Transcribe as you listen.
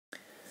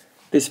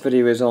This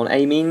video is on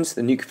amines,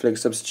 the nucleophilic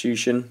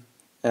substitution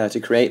to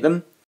create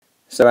them.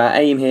 So our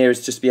aim here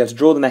is just to be able to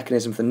draw the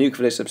mechanism for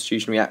nucleophilic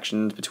substitution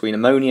reactions between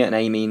ammonia and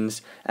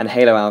amines and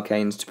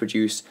haloalkanes to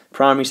produce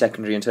primary,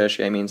 secondary and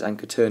tertiary amines and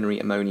quaternary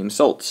ammonium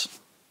salts.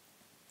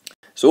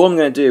 So all I'm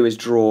going to do is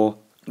draw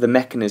the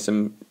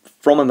mechanism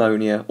from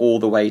ammonia all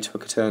the way to a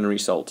quaternary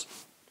salt.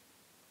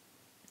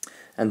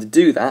 And to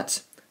do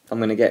that, I'm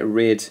going to get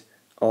rid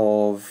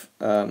of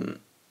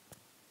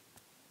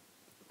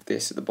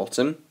this at the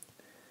bottom,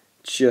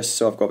 just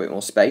so I've got a bit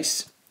more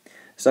space.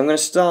 So I'm going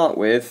to start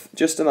with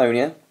just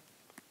ammonia,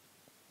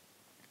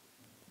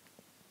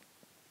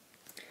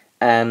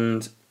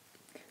 and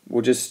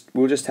we'll just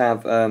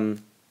have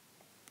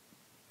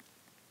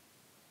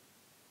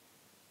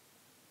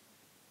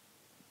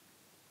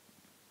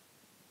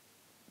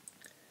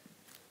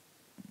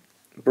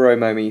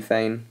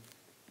bromomethane.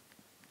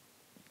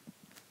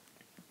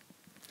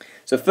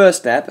 So first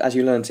step, as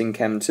you learnt in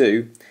Chem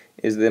 2,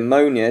 is the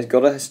ammonia has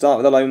got to start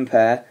with a lone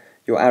pair.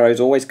 Your arrows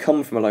always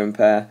come from a lone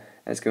pair,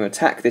 and it's going to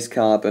attack this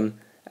carbon,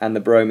 and the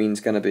bromine's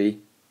going to be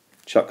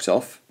chucked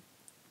off.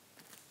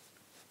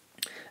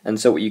 And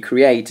so what you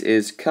create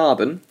is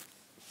carbon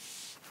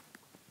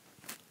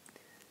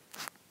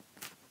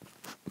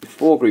with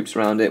 4 groups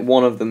around it,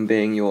 one of them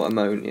being your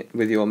ammonia,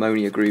 with your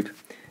ammonia group.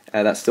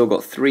 That's still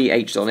got 3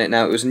 H's on it.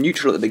 Now it was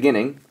neutral at the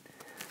beginning,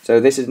 so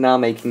this is now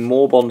making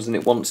more bonds than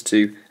it wants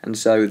to, and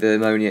so the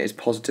ammonia is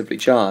positively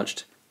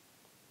charged.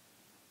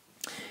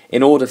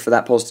 In order for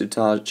that positive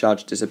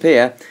charge to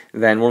disappear,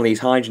 then one of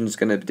these hydrogens is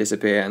going to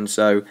disappear, and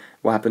so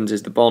what happens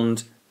is the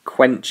bond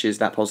quenches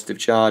that positive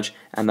charge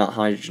and that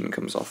hydrogen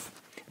comes off.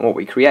 And what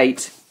we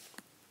create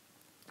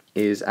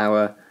is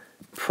our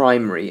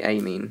primary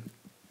amine,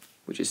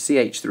 which is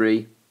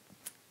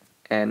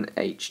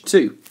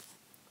CH3NH2.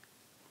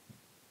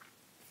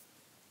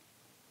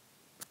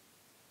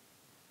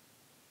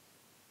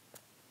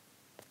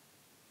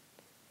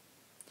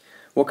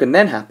 What can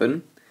then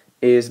happen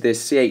is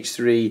this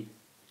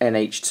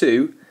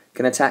CH3NH2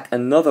 can attack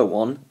another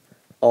one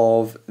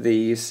of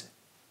these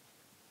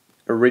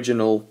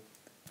original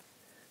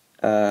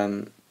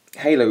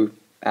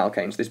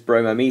haloalkanes, this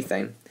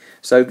bromomethane.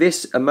 So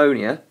this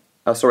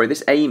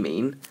this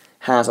amine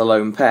has a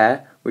lone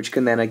pair, which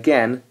can then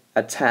again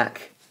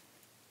attack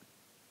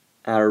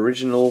our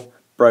original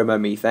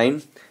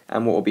bromomethane,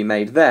 and what will be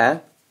made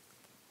there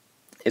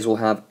is we'll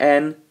have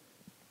N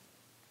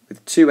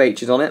with 2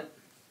 H's on it,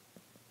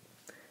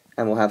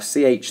 and we'll have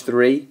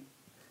CH3,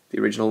 the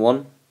original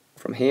one,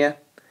 from here,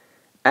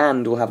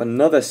 and we'll have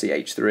another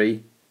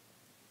CH3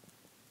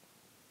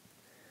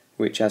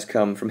 which has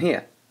come from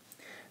here.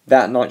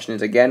 That nitrogen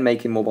is again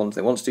making more bonds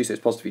than it wants to, so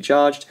it's positively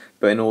charged,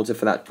 but in order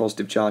for that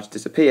positive charge to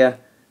disappear,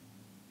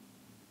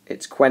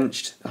 it's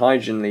quenched, the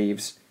hydrogen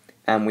leaves,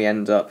 and we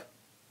end up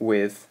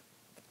with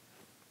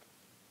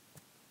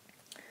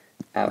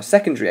our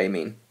secondary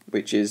amine,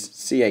 which is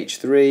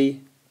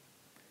CH3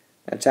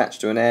 attached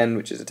to an N,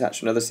 which is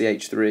attached to another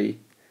CH3,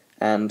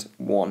 and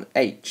 1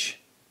 H.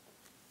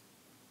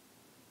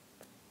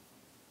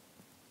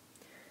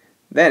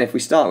 Then if we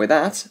start with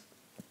that,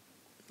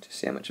 just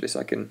see how much of this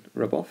I can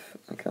rub off.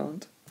 I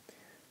can't.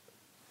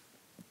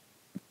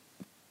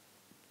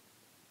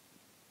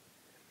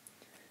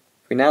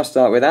 If we now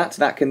start with that,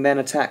 that can then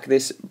attack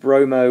this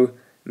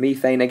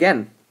bromomethane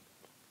again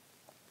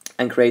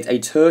and create a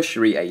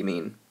tertiary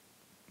amine.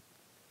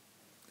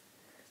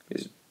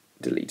 Just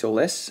delete all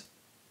this.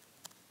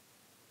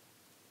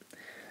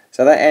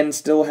 So that N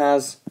still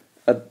has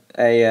a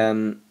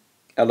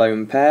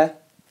lone pair.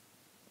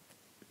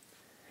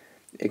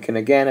 It can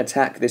again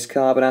attack this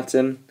carbon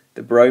atom.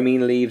 The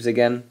bromine leaves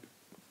again,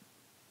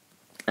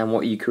 and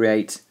what you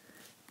create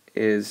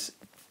is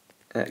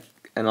a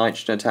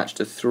nitrogen attached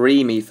to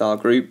 3 methyl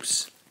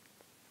groups,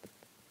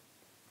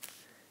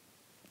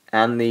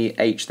 and the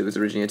H that was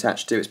originally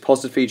attached to it's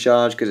positively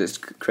charged because it's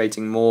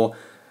creating more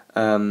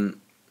bonds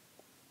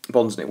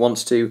than it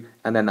wants to,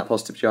 and then that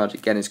positive charge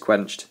again is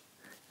quenched,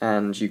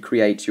 and you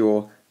create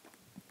your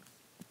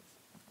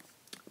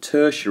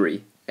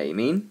tertiary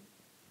amine.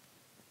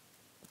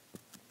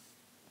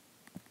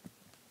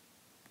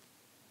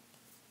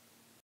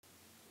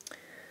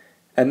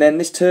 And then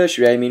this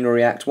tertiary amine will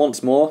react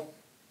once more.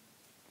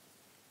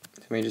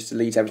 Let me just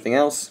delete everything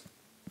else.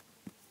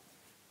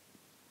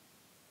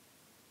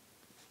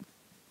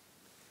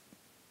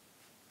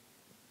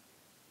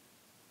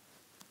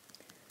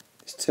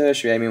 This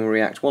tertiary amine will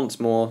react once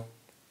more.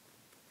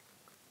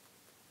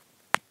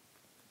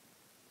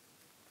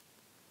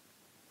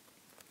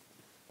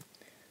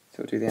 So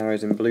we'll do the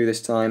arrows in blue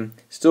this time.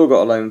 Still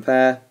got a lone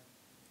pair.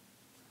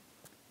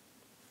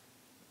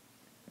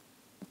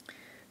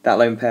 That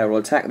lone pair will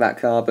attack that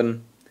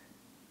carbon,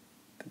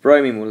 the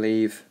bromine will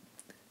leave,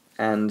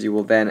 and you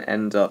will then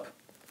end up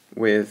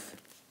with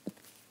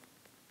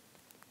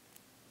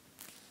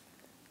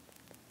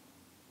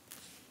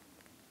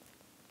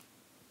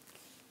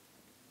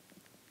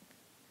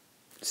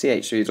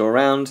CH3s all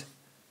around.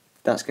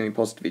 That's going to be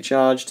positively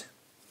charged.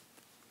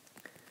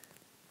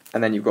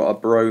 and then you've got a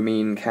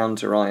bromine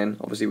counterion,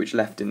 obviously, which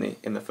left in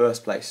the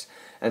first place,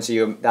 and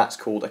so that's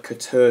called a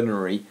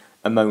quaternary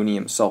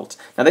ammonium salt.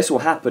 Now this will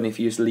happen if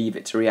you just leave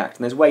it to react,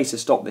 and there's ways to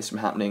stop this from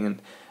happening.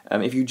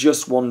 And if you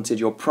just wanted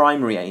your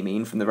primary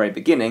amine from the very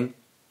beginning,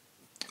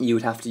 you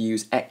would have to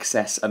use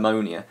excess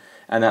ammonia,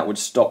 and that would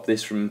stop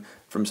this from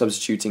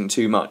substituting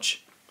too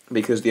much,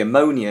 because the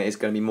ammonia is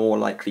going to be more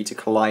likely to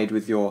collide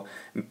with your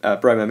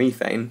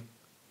bromomethane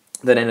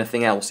than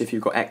anything else. If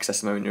you've got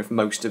excess ammonia, if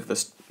most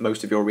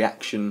of your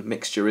reaction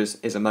mixture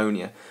is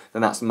ammonia,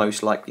 then that's the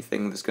most likely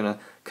thing that's going to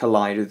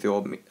collide with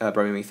your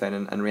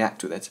bromomethane and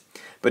react with it.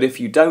 But if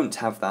you don't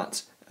have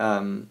that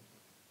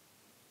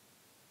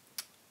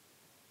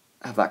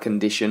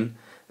condition,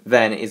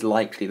 then it is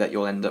likely that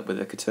you'll end up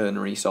with a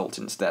quaternary salt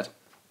instead.